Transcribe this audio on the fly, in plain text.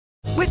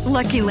With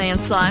Lucky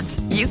Land Slots,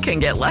 you can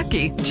get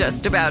lucky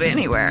just about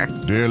anywhere.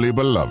 Dearly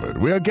beloved,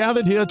 we are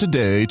gathered here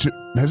today to...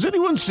 Has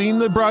anyone seen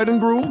the bride and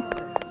groom?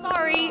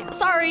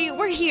 Sorry,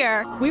 we're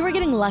here. We were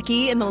getting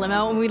lucky in the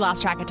limo and we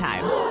lost track of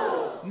time.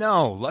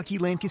 No, Lucky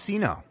Land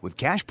Casino, with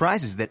cash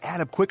prizes that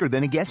add up quicker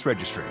than a guest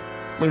registry.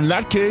 In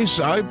that case,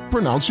 I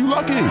pronounce you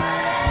lucky.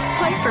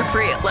 Play for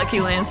free at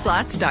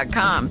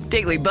LuckyLandSlots.com.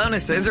 Daily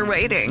bonuses are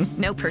waiting.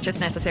 No purchase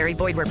necessary.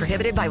 Void where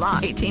prohibited by law.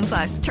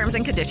 18+. Terms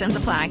and conditions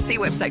apply. See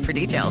website for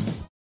details.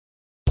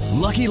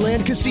 Lucky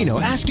Land Casino,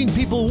 asking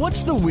people,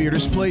 what's the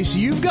weirdest place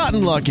you've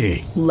gotten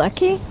lucky?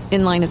 Lucky?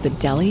 In line at the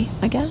deli,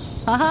 I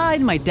guess? Aha,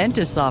 in my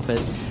dentist's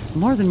office.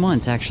 More than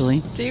once,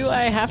 actually. Do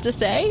I have to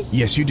say?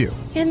 Yes, you do.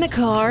 In the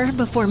car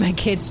before my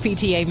kids'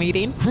 PTA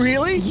meeting.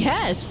 Really?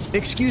 Yes.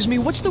 Excuse me,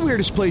 what's the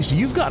weirdest place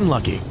you've gotten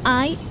lucky?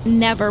 I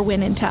never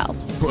win and tell.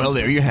 Well,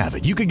 there you have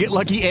it. You can get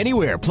lucky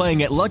anywhere,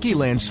 playing at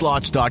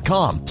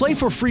LuckyLandSlots.com. Play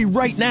for free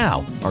right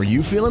now. Are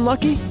you feeling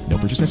lucky? No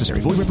purchase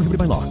necessary. Void where prohibited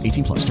by law.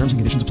 18+. Terms and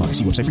conditions apply.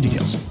 See website for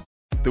details.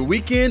 The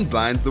Weeknd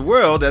blinds the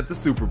world at the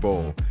Super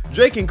Bowl.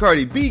 Drake and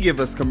Cardi B give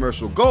us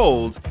commercial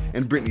gold,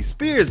 and Britney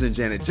Spears and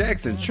Janet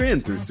Jackson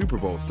trend through Super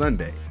Bowl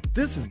Sunday.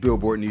 This is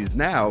Billboard News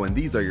Now, and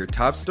these are your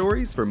top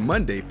stories for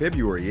Monday,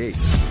 February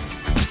 8th.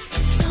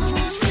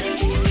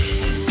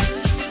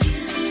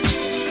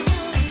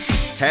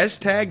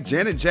 Hashtag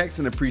Janet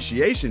Jackson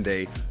Appreciation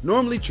Day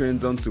normally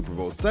trends on Super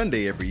Bowl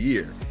Sunday every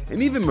year,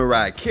 and even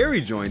Mariah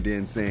Carey joined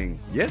in saying,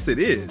 "Yes, it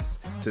is,"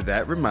 to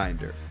that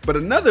reminder. But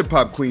another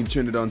pop queen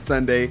trended on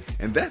Sunday,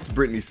 and that's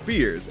Britney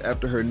Spears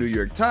after her New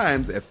York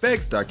Times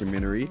FX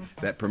documentary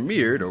that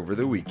premiered over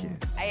the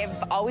weekend. I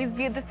have always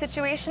viewed this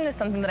situation as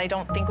something that I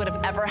don't think would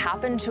have ever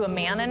happened to a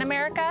man in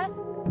America.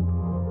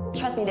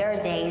 Trust me, there are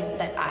days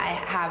that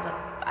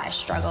I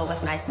struggle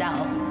with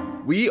myself.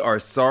 We Are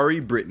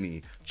Sorry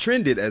Britney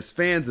trended as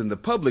fans and the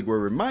public were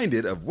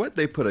reminded of what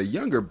they put a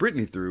younger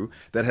Britney through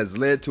that has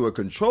led to a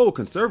controlled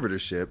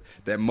conservatorship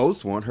that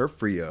most want her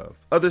free of.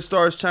 Other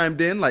stars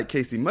chimed in like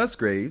Casey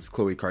Musgraves,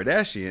 Khloe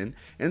Kardashian,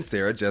 and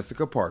Sarah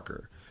Jessica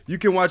Parker. You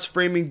can watch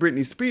Framing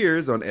Britney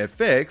Spears on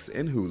FX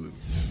and Hulu.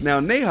 Now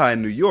Neha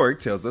in New York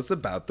tells us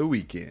about The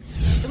Weeknd.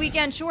 The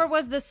Weeknd sure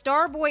was the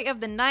star boy of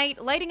the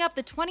night, lighting up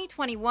the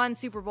 2021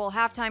 Super Bowl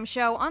halftime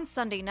show on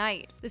Sunday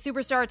night. The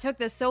superstar took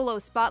the solo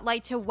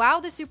spotlight to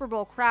wow the Super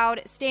Bowl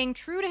crowd, staying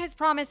true to his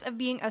promise of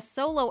being a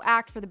solo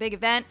act for the big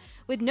event,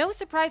 with no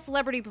surprise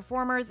celebrity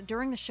performers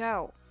during the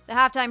show. The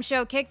halftime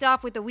show kicked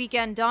off with The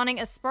Weeknd donning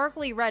a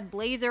sparkly red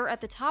blazer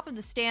at the top of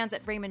the stands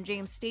at Raymond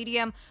James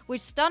Stadium, which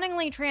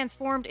stunningly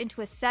transformed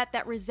into a set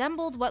that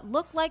resembled what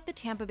looked like the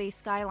Tampa Bay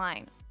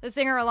skyline. The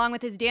singer, along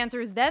with his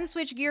dancers, then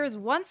switched gears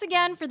once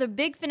again for the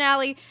big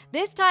finale,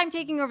 this time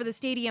taking over the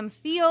stadium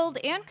field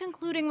and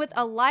concluding with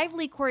a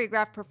lively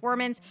choreographed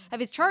performance of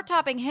his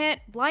chart-topping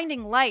hit,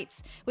 Blinding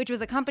Lights, which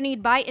was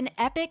accompanied by an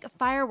epic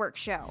fireworks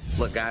show.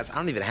 Look, guys, I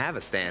don't even have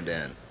a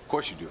stand-in. Of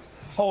course you do.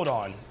 Hold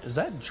on, is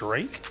that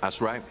Drake?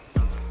 That's right.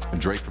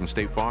 Drake from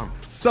State Farm.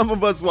 Some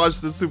of us watch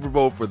the Super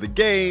Bowl for the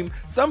game,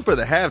 some for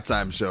the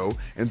halftime show,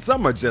 and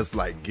some are just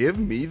like, give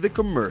me the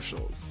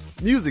commercials.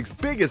 Music's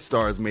biggest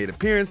stars made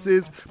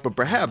appearances, but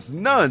perhaps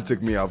none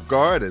took me off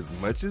guard as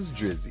much as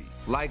Drizzy.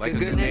 Like a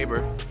good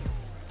neighbor.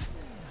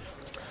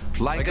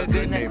 Like a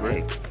good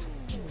neighbor.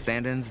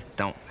 Stand-ins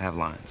don't have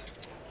lines.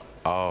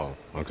 Oh,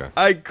 okay.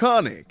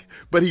 Iconic.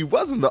 But he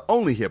wasn't the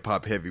only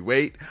hip-hop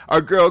heavyweight. Our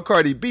girl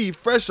Cardi B,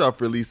 fresh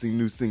off releasing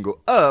new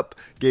single Up,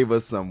 gave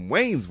us some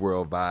Wayne's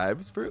World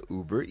vibes for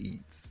Uber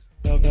Eats.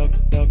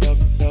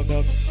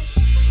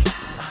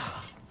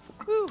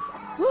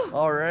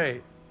 All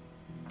right.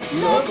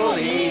 Local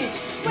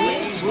Eats,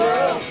 Wayne's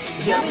World,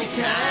 yummy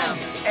time,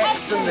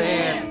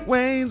 excellent.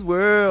 Wayne's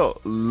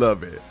World,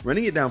 love it.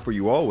 Running it down for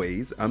you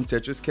always, I'm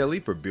Tetris Kelly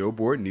for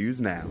Billboard News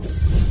Now.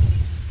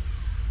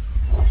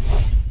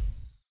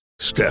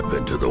 Step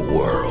into the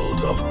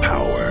world of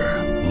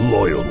power,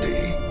 loyalty,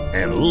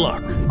 and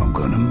luck. I'm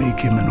gonna make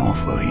him an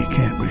offer he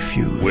can't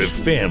refuse. With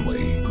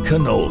family,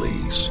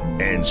 cannolis,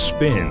 and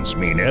spins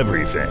mean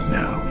everything.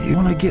 Now, you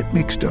wanna get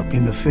mixed up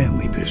in the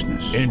family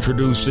business.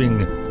 Introducing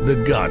The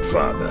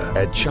Godfather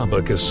at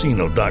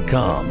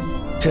ChumbaCasino.com.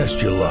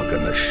 Test your luck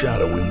in the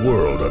shadowy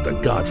world of The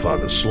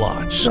Godfather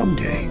slot.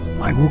 Someday,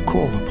 I will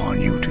call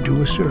upon you to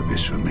do a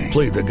service for me.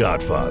 Play The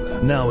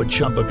Godfather, now at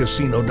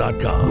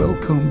ChumbaCasino.com.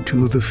 Welcome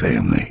to the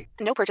family.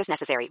 No purchase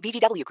necessary.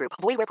 VGW Group.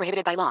 Void where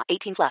prohibited by law.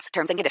 18+.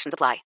 Terms and conditions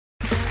apply.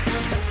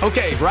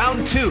 Okay,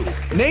 round two.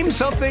 Name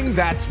something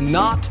that's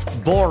not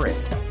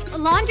boring. A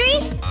laundry?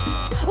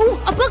 Ooh,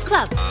 a book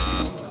club.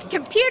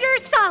 Computer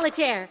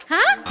solitaire,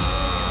 huh?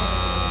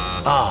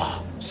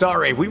 Ah,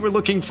 sorry. We were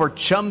looking for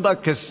Chumba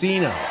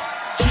Casino.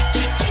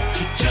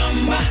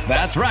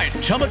 That's right.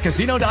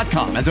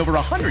 ChumbaCasino.com has over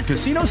 100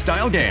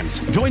 casino-style games.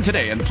 Join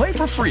today and play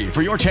for free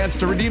for your chance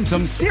to redeem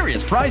some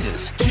serious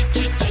prizes.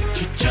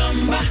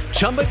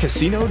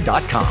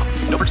 ChumbaCasino.com.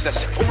 No purchase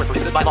necessary. Void where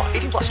prohibited by law.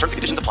 18+. Terms and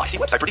conditions apply. See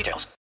website for details.